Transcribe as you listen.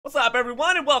What's up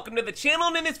everyone and welcome to the channel,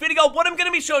 and in this video what I'm going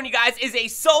to be showing you guys is a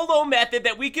solo method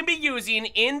that we can be using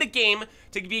in the game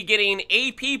to be getting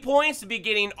AP points, to be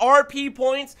getting RP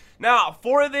points. Now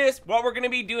for this, what we're going to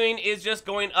be doing is just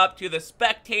going up to the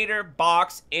spectator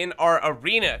box in our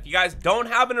arena. If you guys don't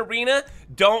have an arena,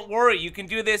 don't worry, you can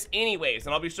do this anyways,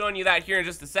 and I'll be showing you that here in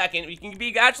just a second. You can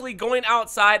be actually going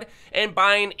outside and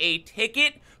buying a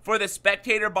ticket for the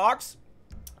spectator box.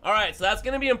 Alright, so that's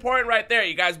going to be important right there.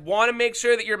 You guys want to make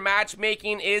sure that your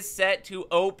matchmaking is set to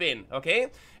open, okay?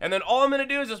 And then all I'm going to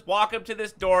do is just walk up to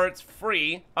this door. It's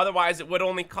free. Otherwise, it would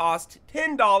only cost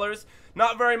 $10.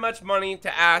 Not very much money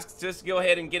to ask. Just go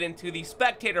ahead and get into the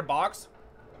spectator box.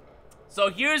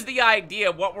 So here's the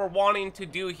idea. What we're wanting to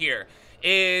do here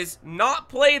is not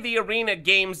play the arena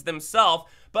games themselves,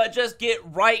 but just get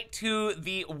right to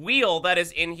the wheel that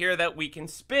is in here that we can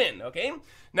spin, okay?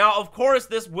 Now, of course,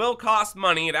 this will cost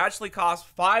money. It actually costs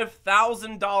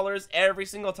 $5,000 every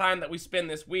single time that we spin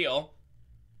this wheel.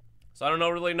 So I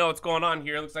don't really know what's going on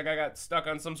here. It looks like I got stuck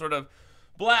on some sort of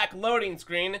black loading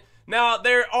screen. Now,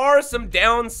 there are some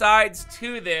downsides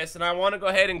to this, and I want to go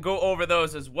ahead and go over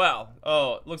those as well.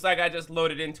 Oh, it looks like I just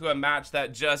loaded into a match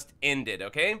that just ended,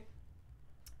 okay?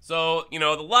 So, you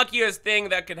know, the luckiest thing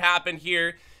that could happen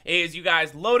here is you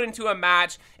guys load into a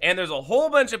match and there's a whole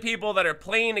bunch of people that are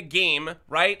playing a game,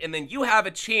 right? And then you have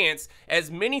a chance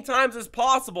as many times as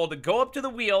possible to go up to the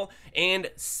wheel and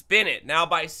spin it. Now,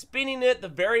 by spinning it, the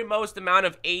very most amount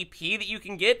of AP that you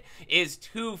can get is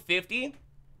 250.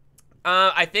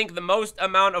 I think the most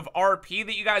amount of RP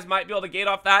that you guys might be able to get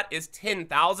off that is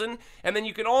 10,000. And then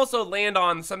you can also land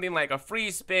on something like a free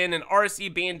spin, an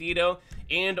RC Bandito,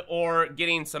 and or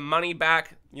getting some money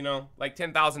back, you know, like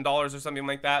 $10,000 or something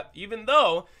like that. Even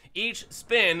though each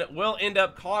spin will end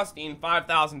up costing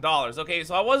 $5,000. Okay,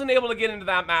 so I wasn't able to get into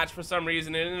that match for some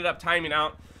reason. It ended up timing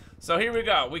out. So here we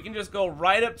go. We can just go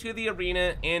right up to the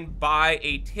arena and buy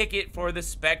a ticket for the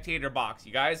spectator box,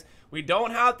 you guys. We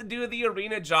don't have to do the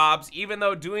arena jobs, even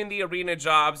though doing the arena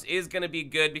jobs is going to be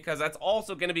good because that's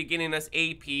also going to be getting us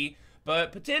AP,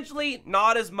 but potentially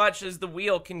not as much as the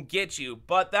wheel can get you.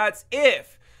 But that's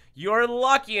if you're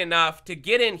lucky enough to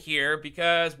get in here,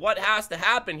 because what has to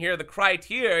happen here, the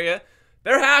criteria,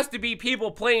 there has to be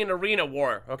people playing Arena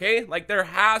War, okay? Like, there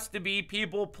has to be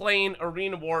people playing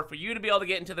Arena War for you to be able to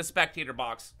get into the spectator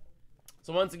box.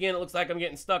 So once again, it looks like I'm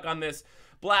getting stuck on this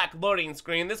black loading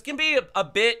screen. This can be a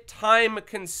bit time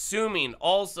consuming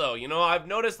also. You know, I've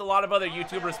noticed a lot of other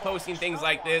YouTubers posting things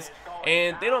like this,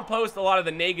 and they don't post a lot of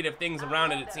the negative things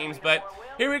around it seems. But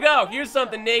here we go. Here's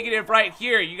something negative right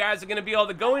here. You guys are going to be able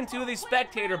to go into the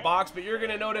spectator box, but you're going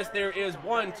to notice there is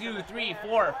 1, 2, 3,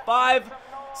 4, 5,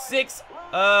 6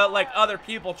 like other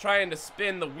people trying to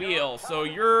spin the wheel. So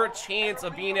your chance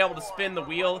of being able to spin the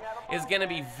wheel is going to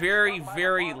be very,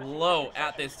 very low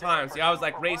at this time. See, I was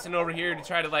like racing over here to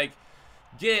try to like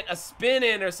get a spin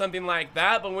in or something like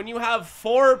that, but when you have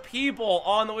 4 people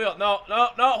on the wheel, no,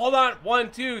 hold on,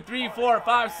 1, 2, 3, 4,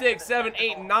 5, 6, 7,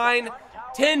 8, 9,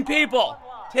 10 people.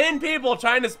 10 people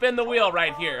trying to spin the wheel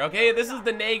right here, okay? This is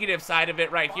the negative side of it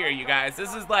right here, you guys.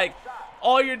 This is like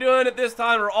all you're doing at this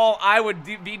time, or all I would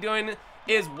be doing,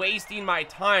 is wasting my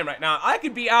time right now. I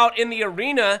could be out in the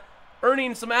arena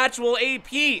earning some actual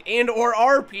AP and or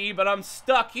RP, but I'm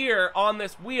stuck here on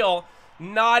this wheel,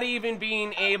 not even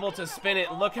being able to spin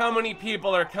it. Look how many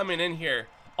people are coming in here.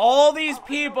 All these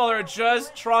people are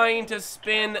just trying to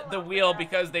spin the wheel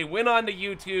because they went onto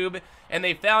YouTube and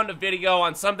they found a video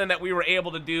on something that we were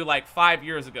able to do like 5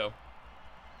 years ago.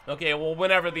 Okay, well,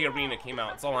 whenever the arena came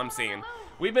out, that's all I'm saying.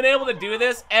 We've been able to do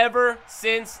this ever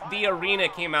since the arena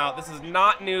came out. This is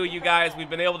not new, you guys. We've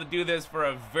been able to do this for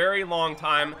a very long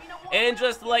time. And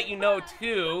just to let you know,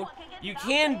 too, you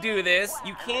can do this.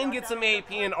 You can get some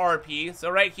AP and RP. So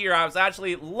right here, I was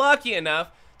actually lucky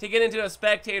enough to get into a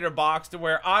spectator box to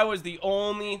where I was the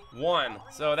only one.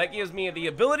 So that gives me the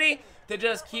ability to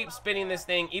just keep spinning this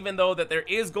thing, even though that there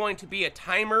is going to be a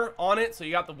timer on it. So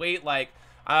you have to wait like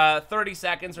 30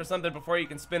 seconds or something before you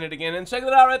can spin it again. And check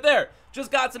it out right there. Just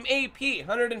got some AP,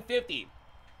 150.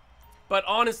 But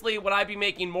honestly, would I be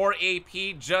making more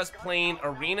AP just playing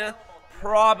arena?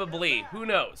 Probably. Who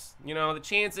knows? You know, the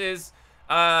chances,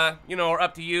 you know, are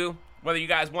up to you whether you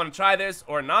guys want to try this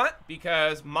or not,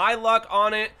 because my luck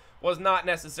on it was not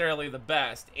necessarily the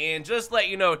best. And just let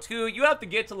you know too, you have to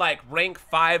get to like rank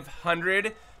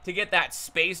 500 to get that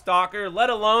space docker, let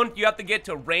alone you have to get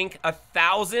to rank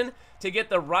 1,000 to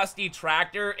get the rusty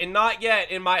tractor. And not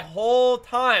yet in my whole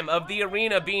time of the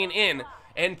arena being in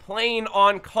and playing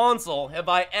on console have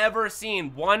I ever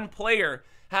seen one player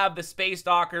have the space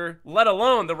docker, let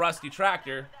alone the rusty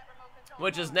tractor,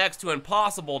 which is next to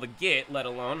impossible to get, let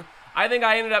alone. I think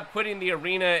I ended up quitting the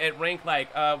arena at rank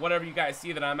like whatever you guys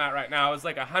see that I'm at right now. It's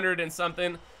like 100 and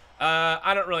something.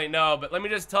 I don't really know, but let me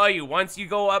just tell you, once you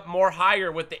go up more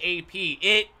higher with the AP,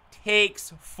 it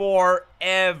takes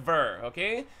forever,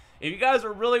 okay? If you guys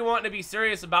are really wanting to be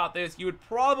serious about this, you would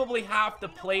probably have to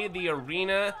play the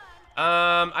arena.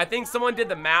 I think someone did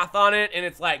the math on it, and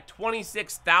it's like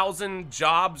 26,000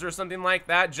 jobs or something like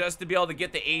that just to be able to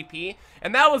get the AP,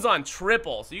 and that was on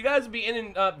triple. So you guys would be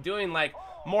ending up doing like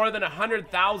more than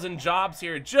 100,000 jobs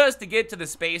here just to get to the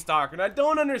Space Docker. And I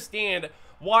don't understand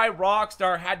why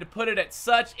Rockstar had to put it at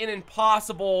such an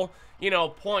impossible, you know,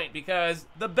 point, because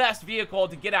the best vehicle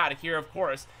to get out of here, of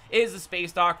course, is the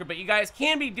Space Docker, but you guys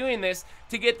can be doing this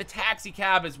to get the taxi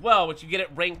cab as well, which you get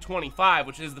at rank 25,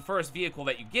 which is the first vehicle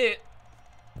that you get.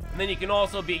 And then you can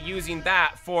also be using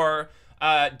that for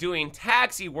doing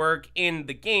taxi work in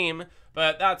the game,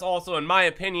 but that's also, in my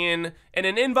opinion, in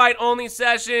an invite-only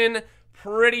session,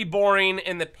 pretty boring,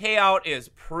 and the payout is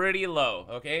pretty low,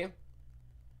 okay?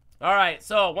 Alright,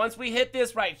 so once we hit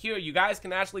this right here, you guys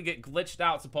can actually get glitched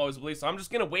out, supposedly. So I'm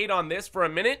just going to wait on this for a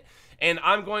minute, and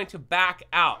I'm going to back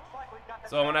out.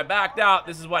 So when I backed out,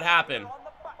 this is what happened.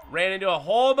 Ran into a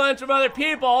whole bunch of other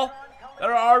people that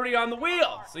are already on the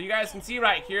wheel. So you guys can see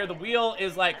right here, the wheel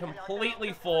is like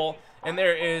completely full, and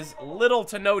there is little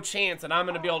to no chance that I'm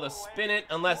going to be able to spin it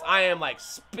unless I am like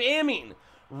spamming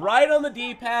right on the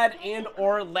D-pad and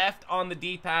or left on the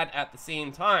D-pad at the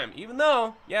same time. Even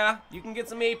though, yeah, you can get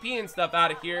some AP and stuff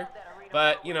out of here.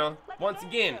 But, you know, once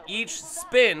again, each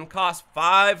spin costs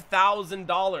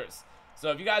 $5,000.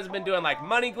 So if you guys have been doing like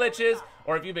money glitches,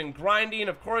 or if you've been grinding,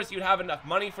 of course you'd have enough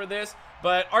money for this.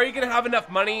 But are you going to have enough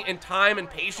money and time and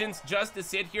patience just to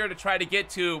sit here to try to get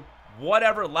to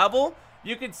whatever level?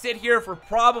 You could sit here for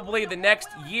probably the next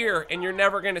year and you're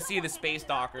never going to see the Space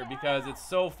Docker because it's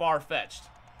so far-fetched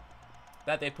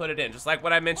that they put it in. Just like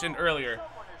what I mentioned earlier,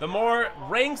 the more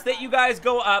ranks that you guys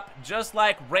go up, just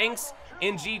like ranks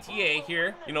in GTA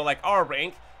here, you know, like our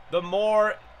rank, the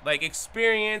more like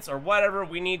experience or whatever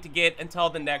we need to get until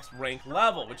the next rank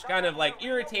level, which kind of like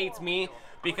irritates me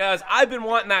because I've been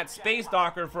wanting that Space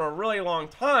Docker for a really long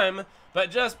time,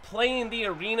 but just playing the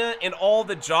arena and all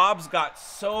the jobs got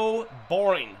so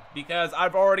boring because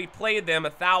I've already played them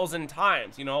 1,000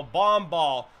 times, you know, bomb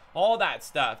ball, all that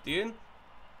stuff, dude.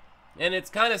 And it's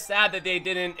kind of sad that they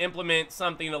didn't implement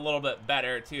something a little bit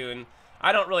better, too. And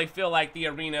I don't really feel like the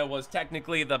arena was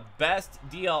technically the best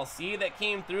DLC that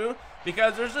came through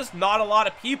because there's just not a lot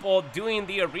of people doing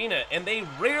the arena. And they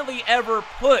rarely ever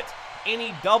put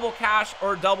any double cash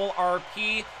or double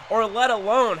RP, or let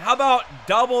alone, how about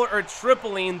double or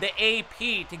tripling the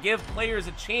AP to give players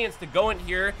a chance to go in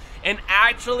here and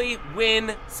actually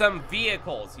win some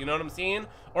vehicles, you know what I'm saying?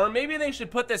 Or maybe they should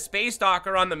put the Space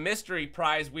Docker on the mystery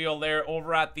prize wheel there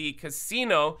over at the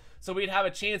casino so we'd have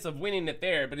a chance of winning it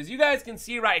there. But as you guys can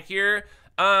see right here,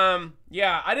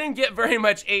 yeah, I didn't get very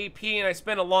much AP and I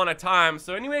spent a lot of time.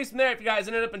 So anyways, from there, if you guys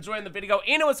ended up enjoying the video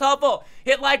and it was helpful,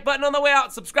 hit like button on the way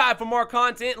out, subscribe for more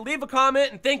content, leave a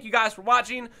comment, and thank you guys for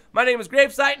watching. My name is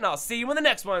GRAVESIGHT, and I'll see you in the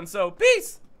next one. So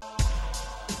peace!